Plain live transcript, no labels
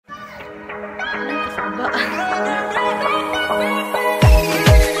Yeah.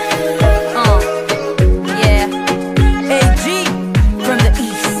 AG from the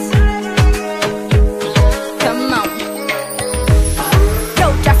east. Come on. Yo,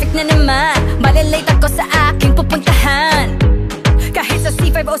 traffic na naman. Malilate ako sa aking pupuntahan. Kahit sa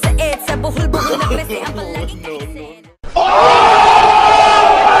C5 o sa EDSA, sa buhol-buhol na presi ang palaging kaisin.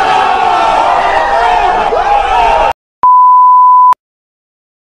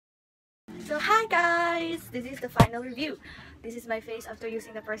 So hi guys! This is the final review. This is my face after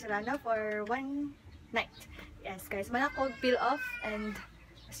using the Porcelana for one night. Yes guys, manakog peel off, and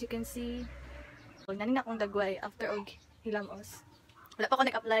as you can see, nanin akong dagway after og hilamos. Wala pa ako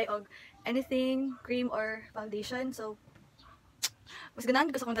nag-apply og anything, cream or foundation. So mas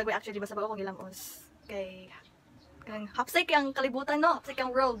ganahan ko sa akong dagway actually basta bago akong hilamos. Kay hapsay kang kalibutan no, hapsay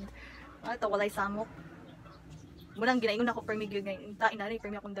kang world. Ito walay samok. Munang ginaingon ako permi gyud ngayon. Ta inani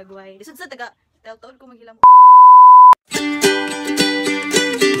permi akong dagway. Lisod sa taga taon ko maghilam. I'm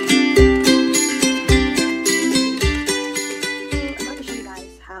going to show you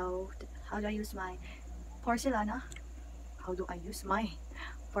guys how do I use my Porcelana. How do I use my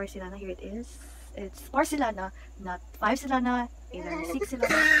Porcelana? Here it is. It's Porcelana, not 5 Celana, either 6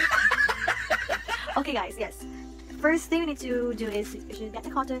 Celana. Okay guys, yes. First thing we need to do is you should get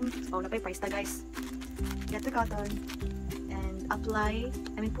the cotton. Oh, napay price ta guys. Get the cotton and apply,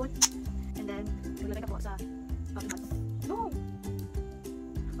 put, and then maglagay ka po sa cotton buds. No!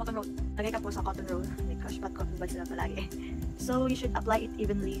 Cotton roll. Lagay ka po sa cotton roll. May crush pat cotton buds sila palagi. So, you should apply it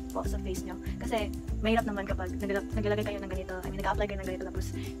evenly po sa face nyo. Kasi, mahirap naman kapag naglalagay kayo ng ganito. Nag-apply kayo ng ganito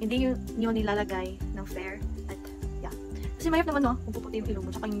tapos hindi nyo nilalagay ng fair. At, yeah. Kasi mahirap naman no, kung puputi yung ilong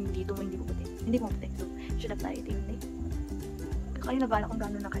mo, tsaka yung dito mo hindi puputi. Hindi puputi. So, you should apply it evenly. Kayo nabala kung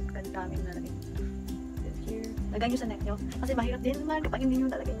gano'n nakadami yung nalagay. Lagay nyo sa neck nyo. Kasi mahirap din naman kapag hindi nyo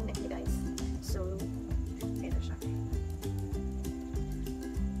nalagay yung neck nyo guys. So, ito siya.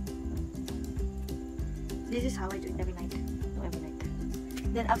 This is how I do it every night. No, every night.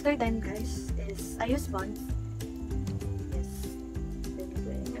 Then after then guys, is I use bonds. Yes. Then you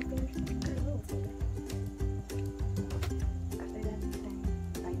put it in your finger. After that, then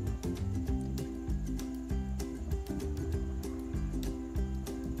line.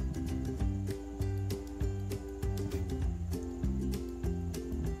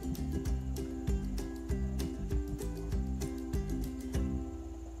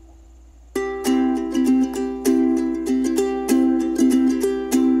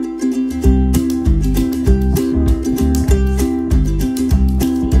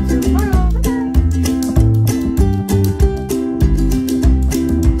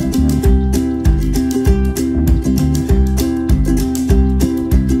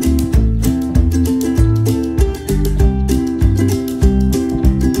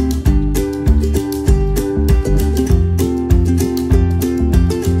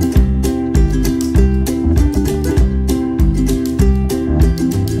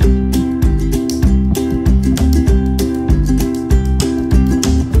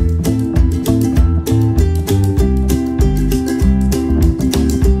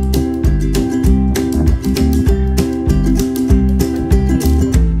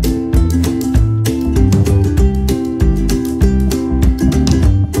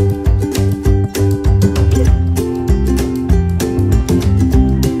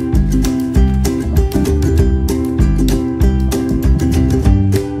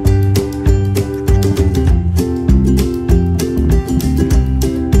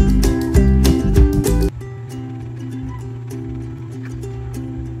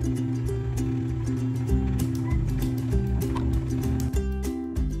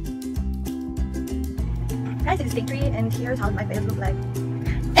 Guys, it's day 3 and here's how my face looks like.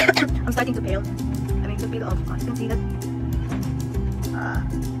 I'm starting to pale. To peel off. You can see that.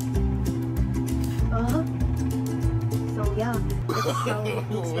 So yeah, this is how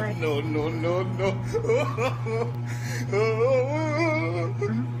it looks like. No.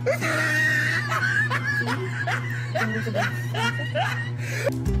 And there's a bit.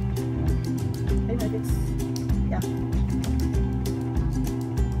 I like it's, yeah.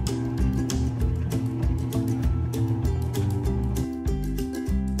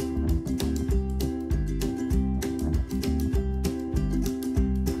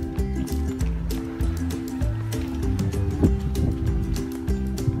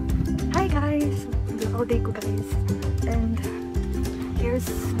 All day ko guys, and here's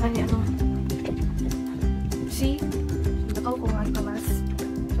my see, nakaw ko ang kamas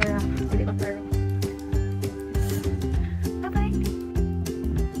para hindi pa parang bye bye.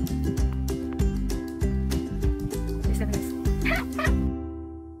 This is nice.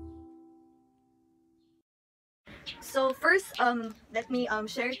 So first, let me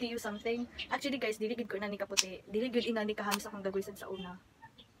share to you something. Actually guys, dili gid ko inani ka puti. Dili gid inani ka hamis akong dagoy sad sa una.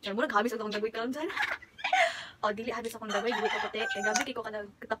 Diyan mo naghamis akong dagoy karon dyan. O dili hamis akong dagoy, dili ka puti. Kay gabi kay ko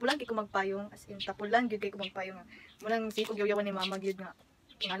kanang tapulan kay ko magpayong, as in tapulan gyud kay ko magpayong. Munang sikog yaw-yawan ni mama gyud nga.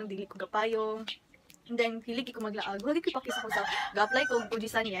 Nganong dili ko gapayong. And then hilig ko maglaag. Wala ko pakis ako sa ga-apply ko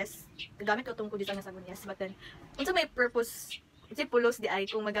kujisan, yes. Gamit ko tong kujisan nga sabon, yes. But then unsa may purpose? It's pulos di ay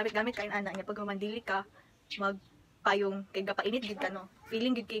kung magamit-gamit kain ana nya pag mandili ka magpayong kay gapainit gid ka no.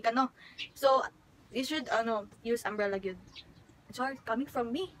 Feeling gid kay ka no. So you should use umbrella gid. Sorry, coming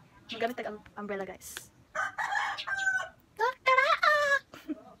from me. Magamit tag umbrella guys.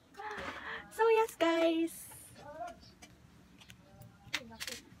 So yes guys.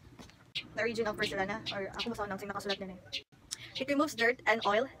 The origin of Porcelana, or ako masaw nang sing nakasulat din eh. It removes dirt and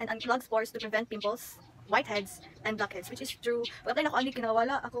oil and unclogs pores to prevent pimples, whiteheads, and blackheads, which is true. Pag-apply na ako, ani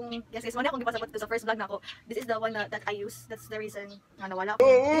kinawala akong, yes guys, muna akong gipasabot ko sa first vlog na ako. This is the one that I use. That's the reason na nawala ako.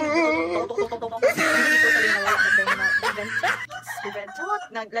 Hindi totally nawala.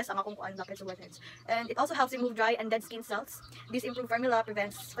 Less ang akong kuan, blackheads, or whiteheads. And it also helps remove dry and dead skin cells. This improved formula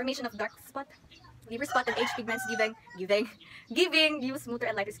prevents formation of dark spot, liver spot, and age pigments, giving you smoother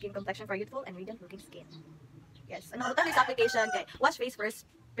and lighter skin complexion for youthful and radiant looking skin. Yes, and nakalimutan this application kay wash face first,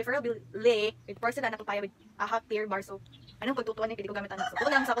 preferably with porcelain na papaya with a hot clear bar soap. Anong pagtutuan niya, hindi ko gamit ang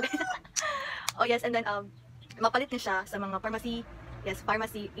soap. Lang sa ako. Oh yes, and then mapalit niya siya sa mga pharmacy. Yes,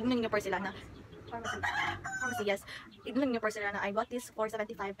 pharmacy. Ignon niyo porcelana. Pharmacy, yes. Ignon niyo porcelana. I bought this for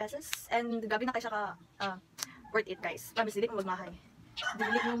 75 pesos and gabi na kay siya ka worth it guys. Promise, dili mo magmahay.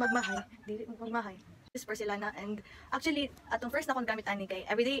 Dili mo magmahay. This porcelana, and actually atong first na akong gamit ani kay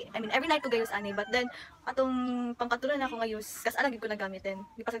every night ko gayus ani, but then atong pangkatulo na ako ngayus kas alang gid ko nagamitin.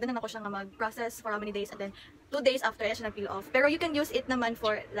 Gipasagdanan ako siya nga mag-process for how many days and then 2 days after siya nag-peel off. Pero you can use it naman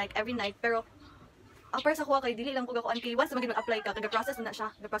for like every night, pero para sa kuha kay dili lang ko gakuan kay once magid mag-apply ka ga-process na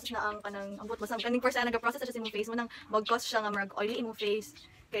siya, ga-process na ang kanang ambot mo sa kaning porcelana, ga-process siya sa imong face mo nang mag-cause siya nga mag oily imong face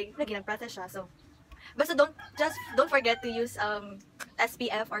kay lagi nag-process siya. So basta don't forget to use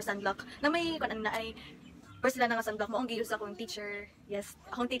SPF or sunblock na may kuan na ay porcelana nga sunblock mo ang gi-use akong teacher. Yes,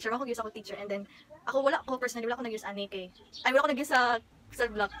 akong teacher gi-use akong teacher, and then ako personally wala ako nag-use ani kay wala ako nag-use sa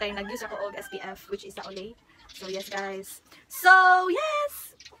sunblock kay nag-use ako og SPF which is sa Olay. So yes guys. So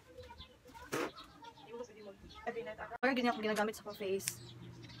yes. Wala ganyan akong ginagamit sa akong face.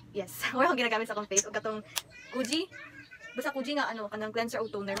 Yes, wala akong ginagamit sa akong face og katong Kuji. Basta Kuji nga kanang cleanser o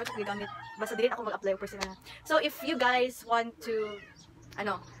toner, wala akong gigamit. Basta dili ako mag-apply og porcelana. So if you guys want to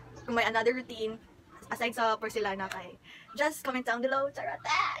kung may another routine aside sa porcelana kay, just comment down below. Charot!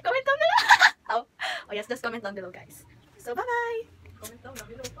 Comment down below! Oh yes, just comment down below guys. So bye-bye! Comment down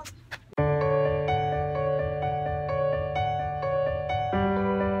below pa.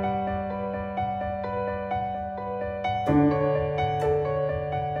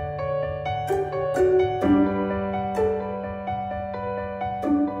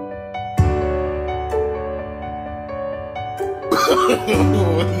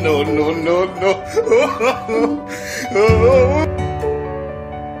 No, no, no, no.